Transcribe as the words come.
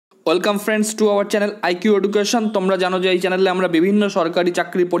Welcome friends to our channel IQ education. তোমরা জানো যে এই চ্যানেলে আমরা বিভিন্ন সরকারি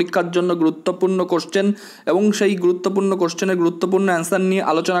চাকরি পরীক্ষার জন্য গুরুত্বপূর্ণ কোশ্চেন এবং সেই গুরুত্বপূর্ণ কোশ্চেনের গুরুত্বপূর্ণ অ্যান্সার নিয়ে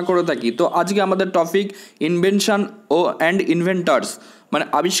আলোচনা করে থাকি। তো আজকে আমাদের টপিক ইনভেনশন অ্যান্ড ইনভেন্টার্স, মানে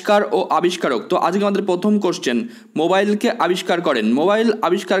আবিষ্কার ও আবিষ্কারক। তো আজকে আমাদের প্রথম কোশ্চেন, মোবাইলকে আবিষ্কার করেন? মোবাইল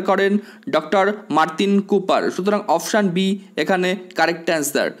আবিষ্কার করেন ডক্টর মার্টিন কুপার। সুতরাং অপশান বি এখানে কারেক্ট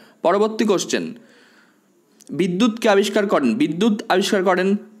অ্যান্সার। পরবর্তী কোশ্চেন, বিদ্যুৎকে আবিষ্কার করেন? বিদ্যুৎ আবিষ্কার করেন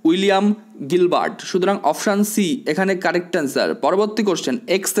উইলিয়াম গিলবার্ট। সুতরাং অপশান সি এখানে কারেক্ট অ্যান্সার। পরবর্তী কোশ্চেন,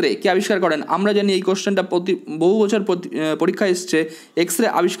 এক্স রে কে আবিষ্কার করেন? আমরা জানি এই কোশ্চেনটা বহু বছর পরীক্ষায় এসছে। এক্স রে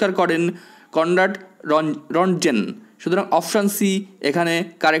আবিষ্কার করেন কনরাড রন্টজেন। সুতরাং অপশান সি এখানে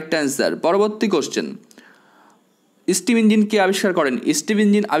কারেক্ট অ্যান্সার। পরবর্তী কোশ্চেন, স্টিম ইঞ্জিন কে আবিষ্কার করেন? স্টিম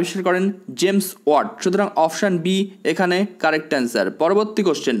ইঞ্জিন আবিষ্কার করেন জেমস ওয়াট। সুতরাং অপশান বি এখানে কারেক্ট অ্যান্সার। পরবর্তী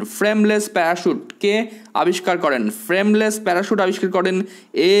কোশ্চেন, ফ্রেমলেস প্যারাশুট কে আবিষ্কার করেন? ফ্রেমলেস প্যারাশুট আবিষ্কার করেন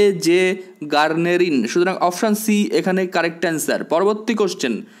এ জে গার্নেরিন। সুতরাং অপশান সি এখানে কারেক্ট অ্যান্সার। পরবর্তী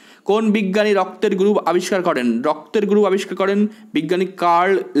কোশ্চেন, কোন বিজ্ঞানী রক্তের গ্রুপ আবিষ্কার করেন? রক্তের গ্রুপ আবিষ্কার করেন বিজ্ঞানী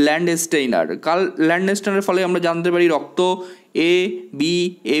কার্ল ল্যান্ডস্টেইনার। কার্ল ল্যান্ডস্টেইনারের ফলে আমরা জানতে পারি রক্ত এ বি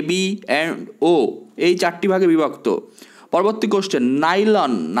এবি অ্যান্ড ও এই চারটি ভাগে বিভক্ত। পরবর্তী কোশ্চেন,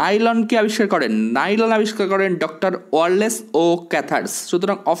 নাইলনকে আবিষ্কার করেন? নাইলন আবিষ্কার করেন ডক্টর ওয়ারলেস ও ক্যাথার্স।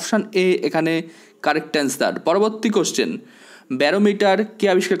 সুতরাং অপশান এ এখানে কারেক্ট অ্যান্সার। পরবর্তী কোশ্চেন, ব্যারোমিটার কে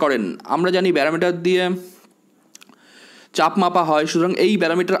আবিষ্কার করেন? আমরা জানি ব্যারোমিটার দিয়ে চাপ মাপা হয়, সুতরাং এই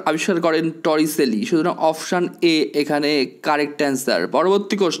ব্যারোমিটার আবিষ্কার করেন টরিসেলি। সুতরাং অপশান এ এখানে কারেক্ট অ্যান্সার।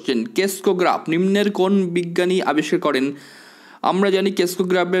 পরবর্তী কোশ্চেন, কেসকোগ্রাফ নিম্নের কোন বিজ্ঞানী আবিষ্কার করেন? আমরা জানি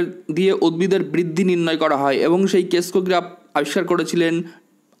কেসকোগ্রাফের দিয়ে উদ্ভিদের বৃদ্ধি নির্ণয় করা হয় এবং সেই কেসকোগ্রাফ আবিষ্কার করেছিলেন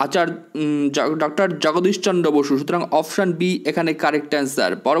ডক্টর জগদীশচন্দ্র বসু। সুতরাং অপশান বি এখানে কারেক্ট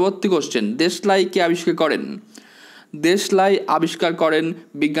অ্যান্সার। পরবর্তী কোশ্চেন, দেশলাই কে আবিষ্কার করেন? দেশলাই আবিষ্কার করেন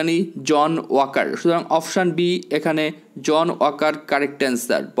বিজ্ঞানী জন ওয়াকার। সুতরাং অপশান বি এখানে জন ওয়াকার কারেক্ট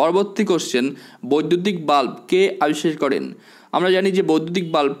অ্যান্সার। পরবর্তী কোশ্চেন, বৈদ্যুতিক বাল্ব কে আবিষ্কার করেন? আমরা জানি যে বৈদ্যুতিক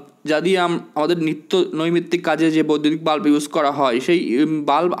বাল্ব যা দিয়ে আমাদের নিত্য নৈমিত্তিক কাজে যে বৈদ্যুতিক বাল্ব ইউজ করা হয়, সেই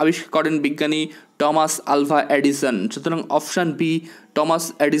বাল্ব আবিষ্কার করেন বিজ্ঞানী টমাস আলভা এডিসন। সুতরাং অপশান বি টমাস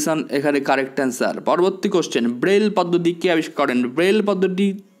এডিসন এখানে কারেক্ট অ্যান্সার। পরবর্তী কোশ্চেন, ব্রেল পদ্ধতি কে আবিষ্কার করেন? ব্রেল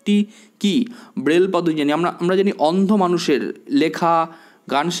পদ্ধতিটি কি? ব্রেল পদ্ধতি জানি আমরা জানি অন্ধ মানুষের লেখা,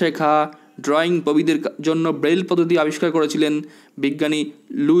 গান শেখা, ড্রয়িং প্রভৃতির জন্য ব্রেল পদ্ধতি আবিষ্কার করেছিলেন বিজ্ঞানী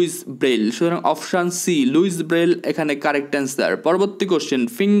লুইস ব্রেল। সুতরাং অপশান সি লুইস ব্রেল এখানে কারেক্ট অ্যান্সার। পরবর্তী কোশ্চেন,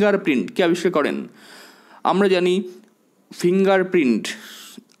 ফিঙ্গারপ্রিন্ট কে আবিষ্কার করেন? আমরা জানি ফিঙ্গারপ্রিন্ট,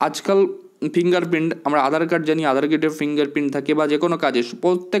 আজকাল ফিঙ্গারপ্রিন্ট আমরা আধার কার্ড জানি, আধার কার্ডে ফিঙ্গারপ্রিন্ট থাকে বা যে কোনো কাজে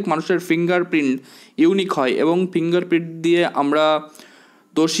প্রত্যেক মানুষের ফিঙ্গারপ্রিন্ট ইউনিক হয় এবং ফিঙ্গারপ্রিন্ট দিয়ে আমরা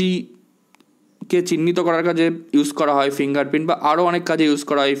দোষীকে চিহ্নিত করার কাজে ইউজ করা হয় ফিঙ্গারপ্রিন্ট, বা আরও অনেক কাজে ইউজ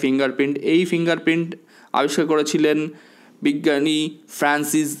করা হয় ফিঙ্গারপ্রিন্ট। এই ফিঙ্গারপ্রিন্ট আবিষ্কার করেছিলেন বিজ্ঞানী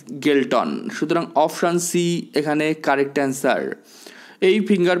ফ্রান্সিস গেলটন। সুতরাং অপশান সি এখানে কারেক্ট অ্যান্সার। এই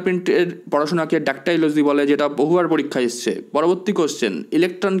ফিঙ্গারপ্রিন্টের পড়াশোনাকে ড্যাকটাইলজি বলে, যেটা বহুবার পরীক্ষায় এসছে। পরবর্তী কোশ্চেন,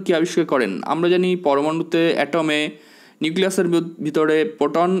 ইলেকট্রন কি আবিষ্কার করেন? আমরা জানি পরমাণুতে অ্যাটমে নিউক্লিয়াসের ভিতরে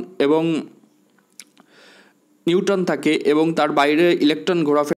প্রোটন এবং নিউট্রন থাকে এবং তার বাইরে ইলেকট্রন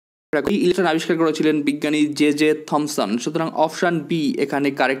ঘোরাফেরা। এই ইলেকট্রন আবিষ্কার করেছিলেন বিজ্ঞানী জে থমসন। সুতরাং অপশান বি এখানে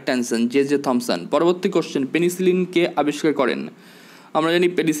কারেক্ট অ্যান্সার, জে থমসন। পরবর্তী কোশ্চেন, পেনিসিলিন কে আবিষ্কার করেন? আমরা জানি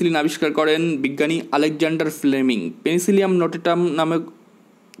পেনিসিলিন আবিষ্কার করেন বিজ্ঞানী আলেকজান্ডার ফ্লেমিং। পেনিসিলিয়াম নোটেটাম নামক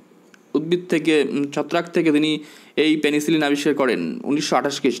উদ্ভিদ থেকে, ছত্রাক থেকে তিনি এই পেনিসিলিন আবিষ্কার করেন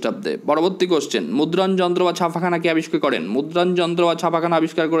 1928 খ্রিস্টাব্দে। পরবর্তী কোশ্চেন, মুদ্রণ যন্ত্র বা ছাপাখানা কে আবিষ্কার করেন? মুদ্রণ যন্ত্র বা ছাপাখানা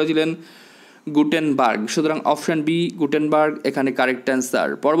আবিষ্কার করেছিলেন গুটেনবার্গ। সুতরাং অপশান বি গুটেনবার্গ এখানে কারেক্ট অ্যান্সার।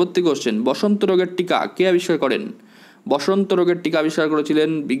 পরবর্তী কোশ্চেন, বসন্ত রোগের টিকা কে আবিষ্কার করেন? বসন্ত রোগের টিকা আবিষ্কার করেছিলেন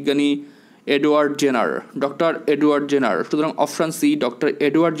বিজ্ঞানী Edward Jenner, doctor Edward Jenner. সুতরাং option C doctor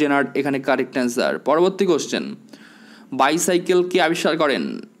Edward Jenner এখানে কারেক্ট অ্যান্সার। পরবর্তী কোশ্চেন, বাইসাইকেল কে আবিষ্কার করেন?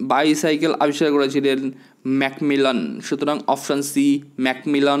 বাইসাইকেল আবিষ্কার করেছিলেন ম্যাকমিলান। সুতরাং অপশান সি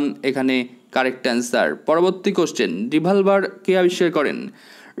ম্যাকমিলান এখানে কারেক্ট অ্যান্সার। পরবর্তী কোশ্চেন, রিভলভার কে আবিষ্কার করেন?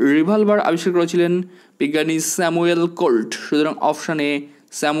 রিভলভার আবিষ্কার করেছিলেন বিজ্ঞানী স্যামুয়েল কোল্ট। সুতরাং অপশান এ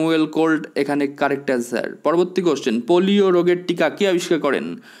স্যামুয়েল কোল্ট এখানে কারেক্ট অ্যান্সার। পরবর্তী কোশ্চেন, পোলিও রোগের টিকা কে আবিষ্কার করেন?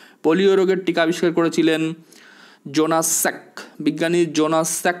 পোলিও রোগের টিকা আবিষ্কার করেছিলেন জোনাস স্যাক। বিজ্ঞানী জোনাস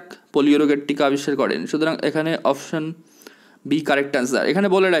স্যাক পোলিও রোগের টিকা আবিষ্কার করেন। সুতরাং এখানে অপশান বি কারেক্ট অ্যান্সার। এখানে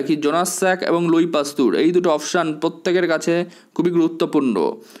বলে রাখি, জোনাস স্যাক এবং লুই পাস্তুর এই দুটো অপশান প্রত্যেকের কাছে খুবই গুরুত্বপূর্ণ।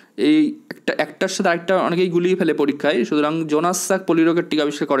 এই একটার সাথে আরেকটা অনেকেই গুলিয়ে ফেলে পরীক্ষায়। সুতরাং জোনাস স্যাক পোলিও রোগের টিকা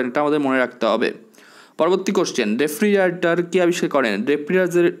আবিষ্কার করেন, এটা আমাদের মনে রাখতে হবে। পরবর্তী কোশ্চেন, রেফ্রিজারেটর কে আবিষ্কার করেন?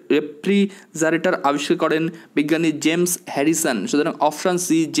 রেফ্রিজারেটর আবিষ্কার করেন বিজ্ঞানী জেমস হ্যারিসন। সুতরাং অপশান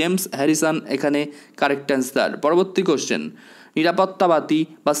সি জেমস হ্যারিসন এখানে কারেক্ট অ্যান্সার। পরবর্তী কোশ্চেন, নিরাপত্তাবাতি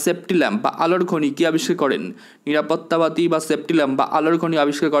বা সেফটি ল্যাম্প বা আলোর খনি কে আবিষ্কার করেন? নিরাপত্তাবাতি বা সেফটি ল্যাম্প বা আলোর খনি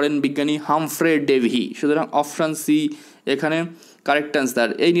আবিষ্কার করেন বিজ্ঞানী হামফ্রে ডেভি। সুতরাং অপশান সি এখানে কারেক্ট অ্যান্সার।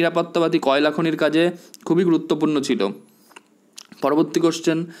 এই নিরাপত্তাবাতি কয়লা খনির কাজে খুবই গুরুত্বপূর্ণ ছিল। পরবর্তী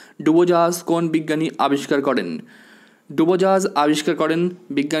কোশ্চেন, ডুবোজাহাজ কোন বিজ্ঞানী আবিষ্কার করেন? ডুবোজাহাজ আবিষ্কার করেন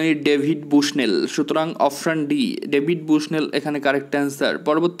বিজ্ঞানী ডেভিড বুশনেল। সুতরাং অপশান ডি ডেভিড বুশনেল এখানে কারেক্ট অ্যান্সার।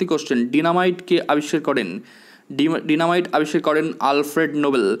 পরবর্তী কোশ্চেন, ডিনামাইট কে আবিষ্কার করেন? ডিনামাইট আবিষ্কার করেন আলফ্রেড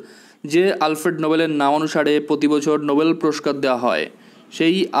নোবেল। যে আলফ্রেড নোবেলের নাম অনুসারে প্রতি বছর নোবেল পুরস্কার দেওয়া হয়,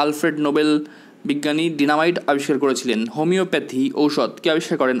 সেই আলফ্রেড নোবেল বিজ্ঞানী ডিনামাইট আবিষ্কার করেছিলেন। হোমিওপ্যাথি ঔষধ কে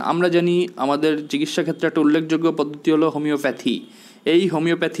আবিষ্কার করেন? আমরা জানি আমাদের চিকিৎসা ক্ষেত্রে একটা উল্লেখযোগ্য পদ্ধতি হলো হোমিওপ্যাথি। এই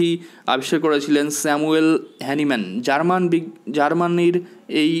হোমিওপ্যাথি আবিষ্কার করেছিলেন স্যামুয়েল হ্যানিম্যান। জার্মানির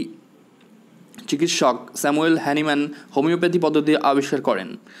এই চিকিৎসক স্যামুয়েল হ্যানিম্যান হোমিওপ্যাথি পদ্ধতি আবিষ্কার করেন।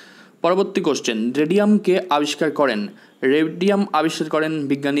 পরবর্তী কোশ্চেন, রেডিয়ামকে আবিষ্কার করেন? রেডিয়াম আবিষ্কার করেন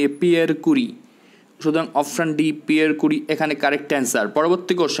বিজ্ঞানী পিয়ের কুরি। সুতরাং অপশান ডি পিয়ের কুরি এখানে কারেক্ট অ্যান্সার।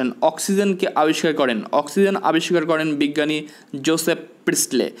 পরবর্তী কোশ্চেন, অক্সিজেনকে আবিষ্কার করেন? অক্সিজেন আবিষ্কার করেন বিজ্ঞানী জোসেফ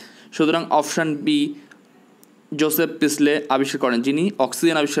প্রিস্টলে। সুতরাং অপশান বি জোসেফ প্রিস্টলে আবিষ্কার করেন, যিনি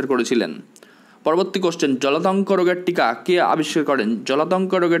অক্সিজেন আবিষ্কার করেছিলেন। পরবর্তী কোশ্চেন, জলাতঙ্ক রোগের টিকা কে আবিষ্কার করেন?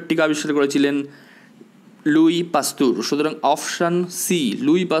 জলাতঙ্ক রোগের টিকা আবিষ্কার করেছিলেন লুই পাস্তুর। সুতরাং অপশান সি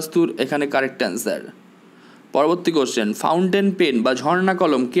লুই পাস্তুর এখানে কারেক্ট অ্যান্সার। পরবর্তী কোশ্চেন, ফাউন্টেন পেন বা ঝর্ণা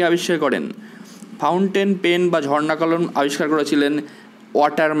কলম কে আবিষ্কার করেন? ফাউন্টেন পেন বা ঝর্ণা কলম আবিষ্কার করেছিলেন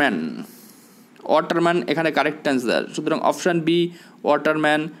ওয়াটারম্যান এখানে কারেক্ট অ্যান্সার। সুতরাং অপশান বি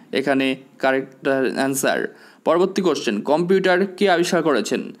ওয়াটারম্যান এখানে কারেক্ট অ্যান্সার। পরবর্তী কোশ্চেন, কম্পিউটার কে আবিষ্কার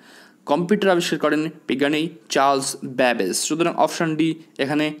করেছেন? কম্পিউটার আবিষ্কার করেন বিজ্ঞানী চার্লস ব্যাবেজ। সুতরাং অপশান ডি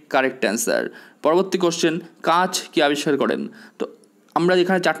এখানে কারেক্ট অ্যান্সার। পরবর্তী কোশ্চেন, কাঁচ কে আবিষ্কার করেন? তো আমরা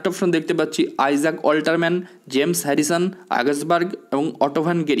এখানে চারটে অপশন দেখতে পাচ্ছি, আইজাক ওয়াল্টারম্যান, জেমস হ্যারিসন, আগসবার্গ এবং অটো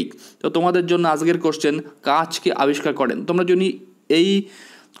ভ্যান গেরিক। তো তোমাদের জন্য আজকের কোশ্চেন, কাঁচকে আবিষ্কার করেন। তোমরা যদি এই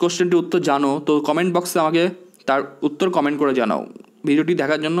কোশ্চেনটির উত্তর জানো তো কমেন্ট বক্সে আমাকে তার উত্তর কমেন্ট করে জানাও। ভিডিওটি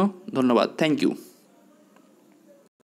দেখার জন্য ধন্যবাদ। Thank you.